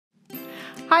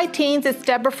Hi teens, it's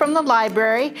Deborah from the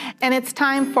library, and it's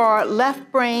time for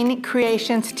Left Brain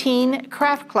Creations Teen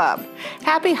Craft Club.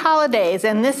 Happy holidays,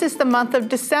 and this is the month of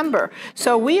December,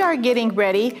 so we are getting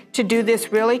ready to do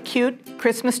this really cute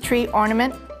Christmas tree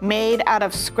ornament made out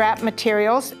of scrap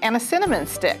materials and a cinnamon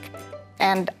stick.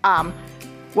 And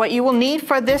what you will need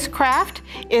for this craft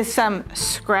is some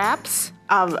scraps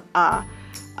of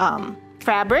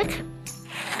fabric,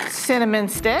 cinnamon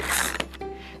sticks,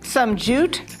 some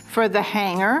jute for the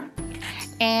hanger,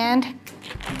 and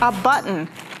a button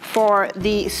for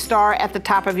the star at the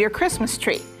top of your Christmas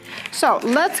tree. So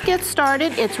let's get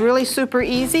started. It's really super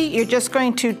easy. You're just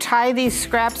going to tie these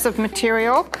scraps of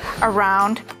material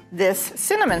around this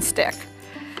cinnamon stick.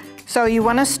 So you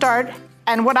want to start,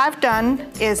 and what I've done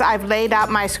is I've laid out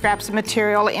my scraps of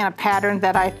material in a pattern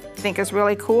that I think is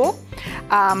really cool.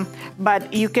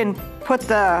 But you can put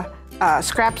the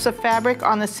scraps of fabric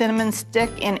on the cinnamon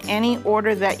stick in any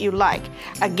order that you like.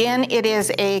 Again, it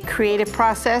is a creative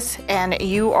process and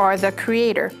you are the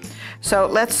creator. So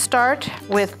let's start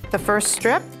with the first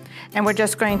strip, and we're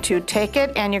just going to take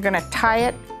it and you're going to tie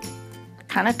it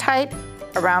kind of tight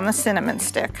around the cinnamon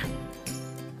stick.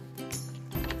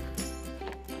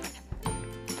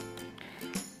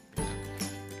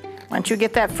 Once you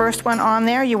get that first one on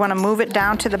there, you want to move it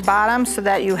down to the bottom so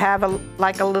that you have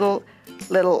like a little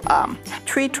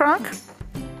tree trunk.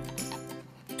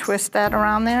 Twist that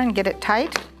around there and get it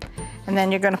tight. And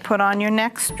then you're going to put on your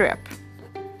next strip.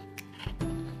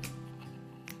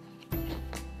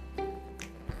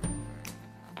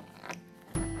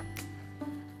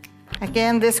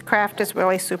 Again, this craft is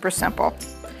really super simple.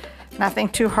 Nothing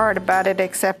too hard about it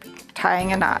except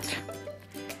tying a knot,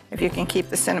 if you can keep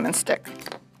the cinnamon stick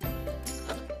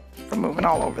from moving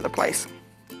all over the place.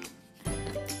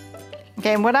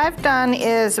 Okay, what I've done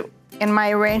is, in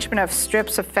my arrangement of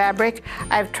strips of fabric,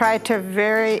 I've tried to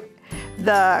vary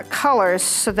the colors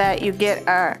so that you get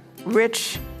a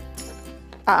rich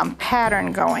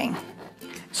pattern going.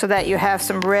 So that you have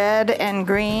some red and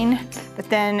green, but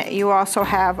then you also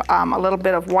have a little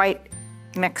bit of white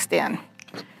mixed in.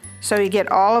 So you get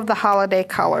all of the holiday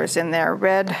colors in there,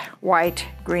 red, white,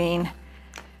 green,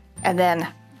 and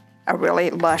then a really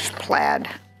lush plaid.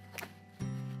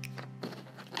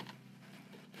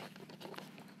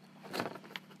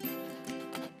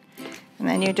 And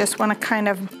then you just want to kind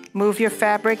of move your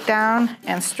fabric down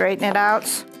and straighten it out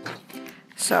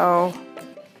so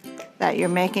that you're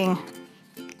making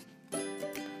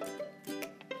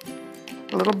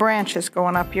little branches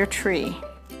going up your tree.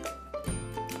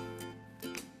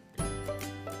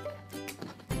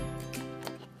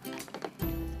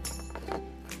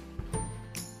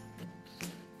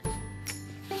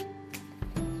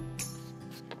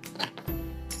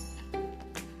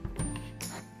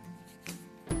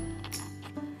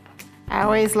 I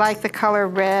always like the color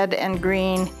red and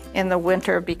green in the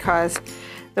winter because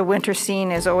the winter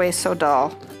scene is always so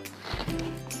dull.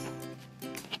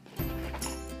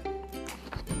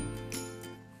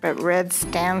 But red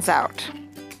stands out.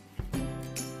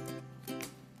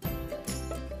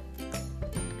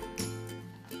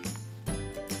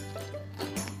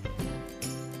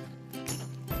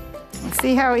 And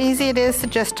see how easy it is to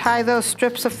just tie those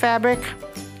strips of fabric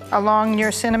along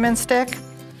your cinnamon stick?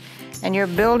 And you're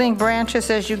building branches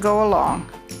as you go along.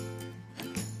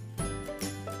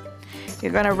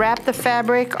 You're going to wrap the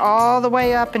fabric all the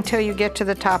way up until you get to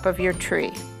the top of your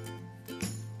tree.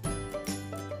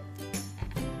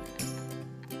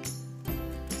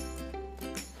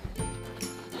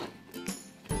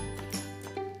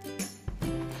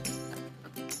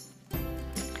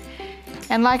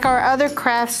 And like our other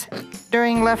crafts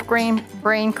during Left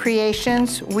Brain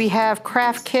Creations, we have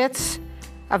craft kits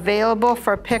available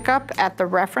for pickup at the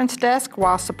reference desk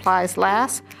while supplies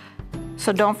last.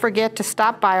 So don't forget to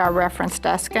stop by our reference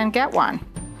desk and get one.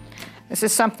 This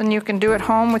is something you can do at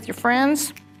home with your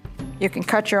friends. You can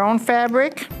cut your own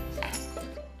fabric,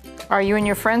 or you and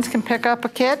your friends can pick up a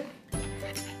kit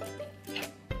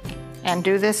and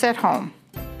do this at home.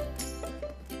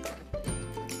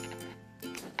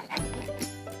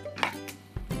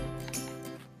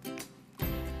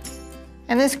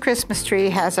 And this Christmas tree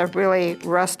has a really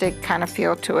rustic kind of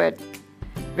feel to it,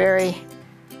 very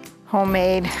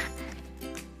homemade.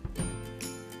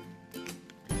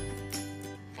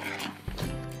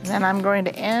 And then I'm going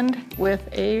to end with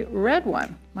a red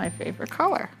one, my favorite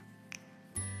color.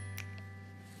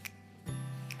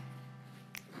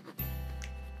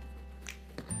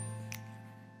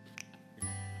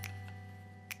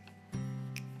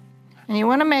 And you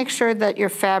want to make sure that your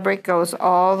fabric goes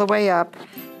all the way up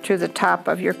to the top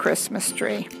of your Christmas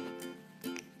tree.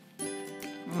 You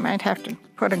might have to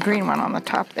put a green one on the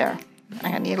top there.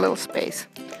 I need a little space.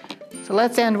 So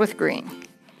let's end with green.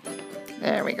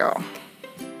 There we go.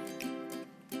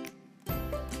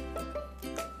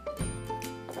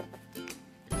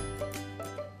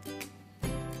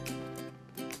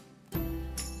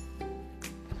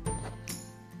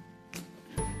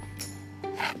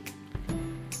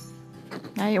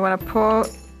 Now you want to pull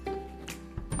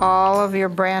all of your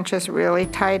branches really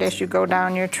tight as you go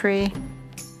down your tree.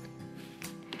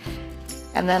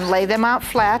 And then lay them out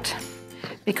flat,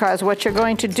 because what you're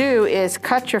going to do is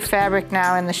cut your fabric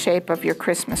now in the shape of your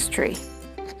Christmas tree.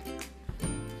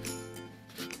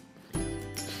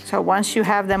 So once you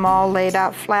have them all laid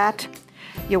out flat,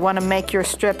 you want to make your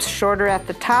strips shorter at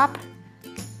the top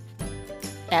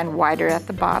and wider at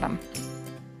the bottom.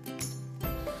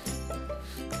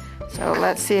 So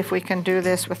let's see if we can do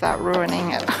this without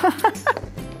ruining it.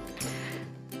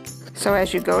 So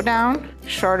as you go down,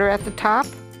 shorter at the top,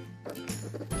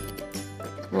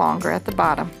 longer at the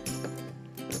bottom.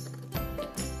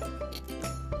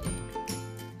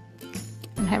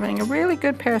 And having a really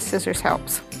good pair of scissors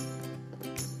helps.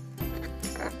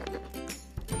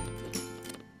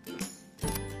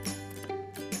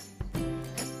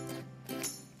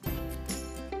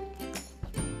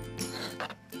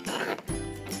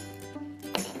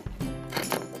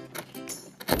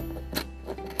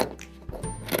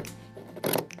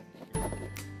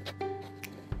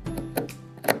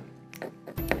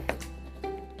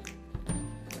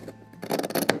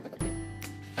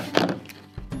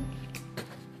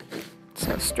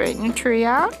 So straighten your tree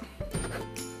out.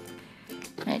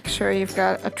 Make sure you've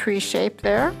got a tree shape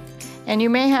there. And you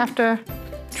may have to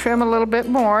trim a little bit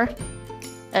more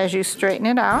as you straighten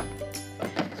it out.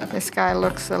 This guy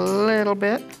looks a little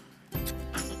bit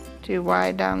too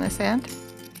wide down this end.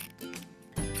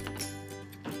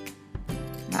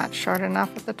 Not short enough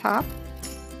at the top.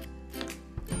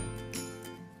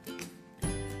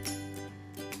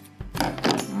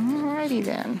 Alrighty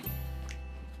then.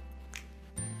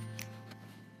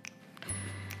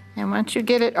 And once you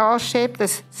get it all shaped the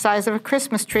size of a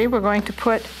Christmas tree, we're going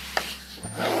to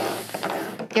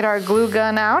get our glue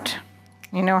gun out.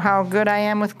 You know how good I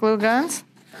am with glue guns?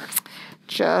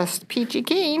 Just peachy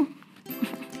keen.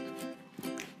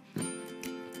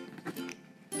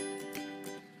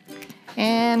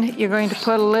 And you're going to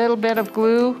put a little bit of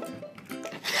glue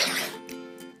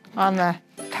on the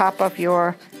top of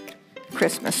your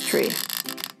Christmas tree.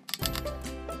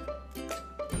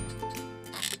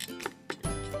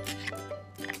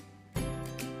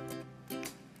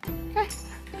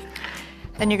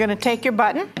 Then you're going to take your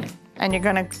button and you're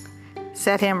going to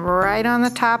set him right on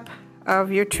the top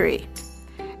of your tree.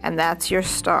 And that's your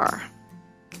star.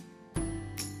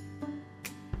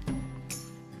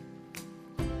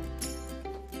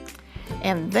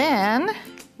 And then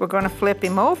we're going to flip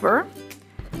him over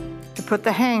to put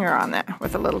the hanger on there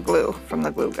with a little glue from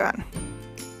the glue gun.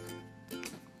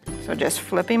 So just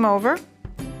flip him over.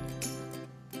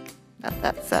 Let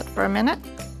that set for a minute.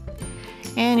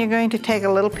 And you're going to take a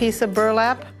little piece of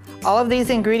burlap. All of these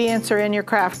ingredients are in your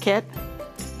craft kit.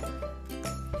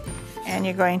 And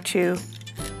you're going to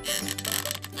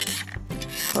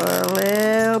put a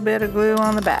little bit of glue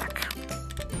on the back.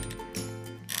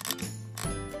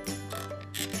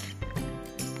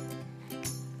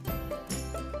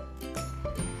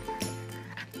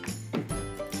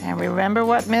 And remember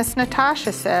what Miss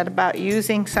Natasha said about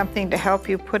using something to help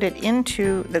you put it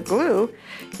into the glue.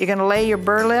 You're going to lay your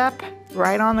burlap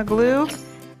right on the glue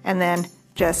and then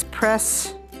just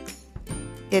press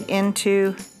it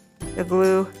into the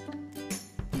glue.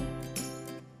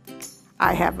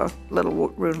 I have a little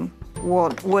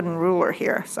wooden ruler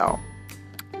here, so.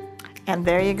 And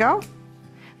there you go.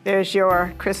 There's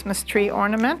your Christmas tree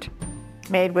ornament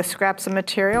made with scraps of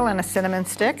material and a cinnamon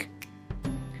stick.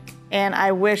 And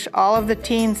I wish all of the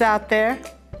teens out there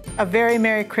a very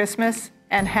Merry Christmas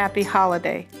and Happy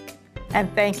Holiday.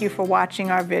 And thank you for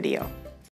watching our video.